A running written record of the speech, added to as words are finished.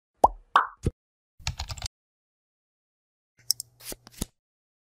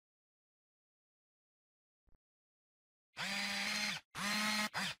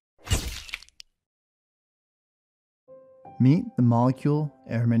Meet the molecule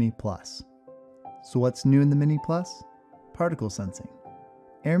Air Mini Plus. So what's new in the Mini Plus? Particle sensing.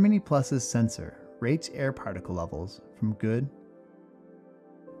 Air Mini Plus's sensor rates air particle levels from good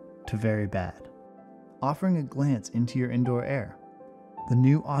to very bad, offering a glance into your indoor air. The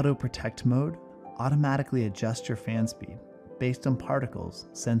new Auto Protect mode automatically adjusts your fan speed based on particles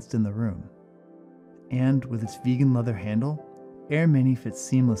sensed in the room. And with its vegan leather handle, Air Mini fits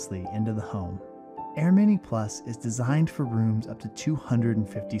seamlessly into the home. Air Mini Plus is designed for rooms up to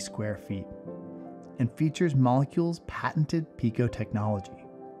 250 square feet and features Molecule's patented PCO technology.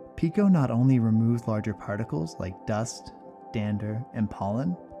 PCO not only removes larger particles like dust, dander, and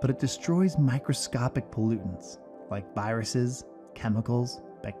pollen, but it destroys microscopic pollutants like viruses, chemicals,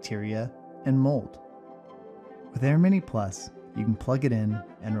 bacteria, and mold. With Air Mini Plus, you can plug it in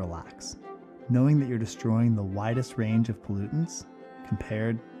and relax, knowing that you're destroying the widest range of pollutants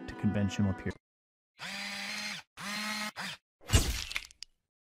compared to conventional purifiers.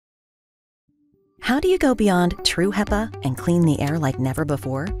 How do you go beyond true HEPA and clean the air like never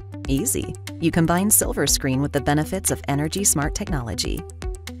before? Easy. You combine Silver Screen with the benefits of energy smart technology.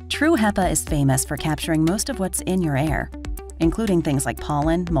 True HEPA is famous for capturing most of what's in your air, including things like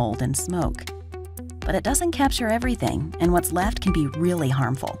pollen, mold, and smoke. But it doesn't capture everything, and what's left can be really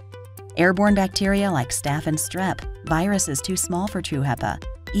harmful. Airborne bacteria like staph and strep, viruses too small for true HEPA,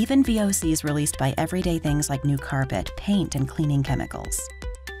 even VOCs released by everyday things like new carpet, paint, and cleaning chemicals.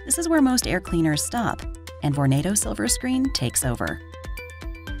 This is where most air cleaners stop, and Vornado Silver Screen takes over.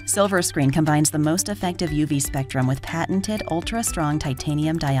 Silver Screen combines the most effective UV spectrum with patented ultra-strong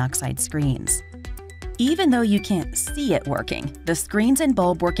titanium dioxide screens. Even though you can't see it working, the screens and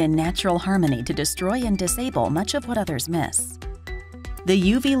bulb work in natural harmony to destroy and disable much of what others miss. The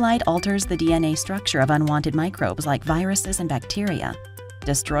UV light alters the DNA structure of unwanted microbes like viruses and bacteria,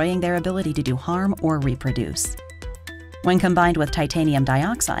 destroying their ability to do harm or reproduce. When combined with titanium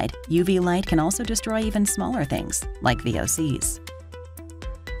dioxide, UV light can also destroy even smaller things, like VOCs.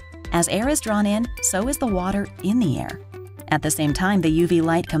 As air is drawn in, so is the water in the air. At the same time, the UV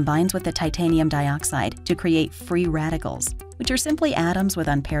light combines with the titanium dioxide to create free radicals, which are simply atoms with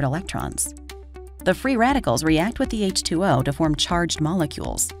unpaired electrons. The free radicals react with the H2O to form charged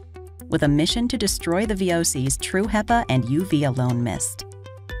molecules, with a mission to destroy the VOCs true HEPA and UV alone missed.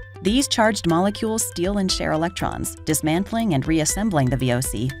 These charged molecules steal and share electrons, dismantling and reassembling the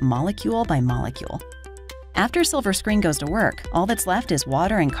VOC molecule by molecule. After Silver Screen goes to work, all that's left is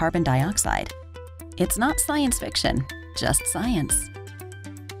water and carbon dioxide. It's not science fiction, just science.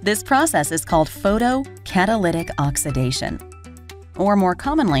 This process is called photocatalytic oxidation, or more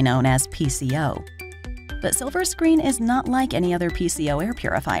commonly known as PCO. But Silver Screen is not like any other PCO air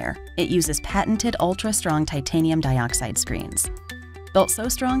purifier. It uses patented ultra-strong titanium dioxide screens, built so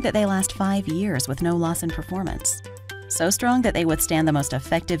strong that they last 5 years with no loss in performance. So strong that they withstand the most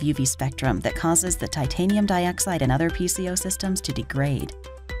effective UV spectrum that causes the titanium dioxide and other PCO systems to degrade,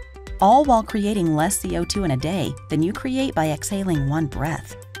 all while creating less CO2 in a day than you create by exhaling one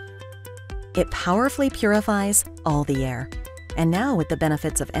breath. It powerfully purifies all the air. And now with the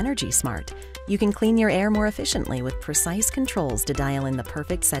benefits of Energy Smart, you can clean your air more efficiently with precise controls to dial in the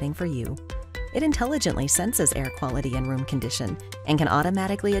perfect setting for you. It intelligently senses air quality and room condition and can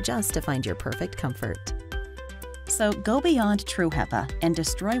automatically adjust to find your perfect comfort. So go beyond true HEPA and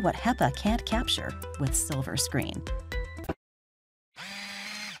destroy what HEPA can't capture with Silver Screen.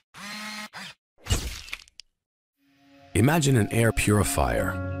 Imagine an air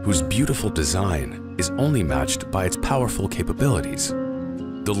purifier whose beautiful design is only matched by its powerful capabilities.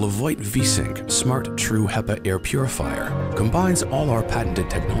 The Levoit V-Sync Smart True HEPA Air Purifier combines all our patented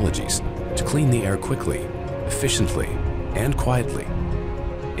technologies to clean the air quickly, efficiently, and quietly.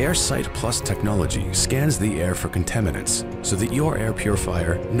 AirSight Plus technology scans the air for contaminants so that your air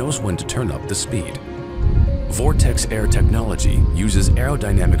purifier knows when to turn up the speed. Vortex Air technology uses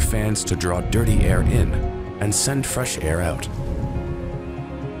aerodynamic fans to draw dirty air in and send fresh air out.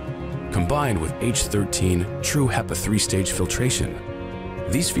 Combined with H13 True HEPA 3-stage filtration,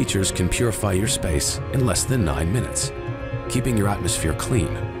 these features can purify your space in less than 9 minutes, keeping your atmosphere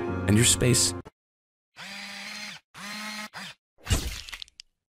clean and your space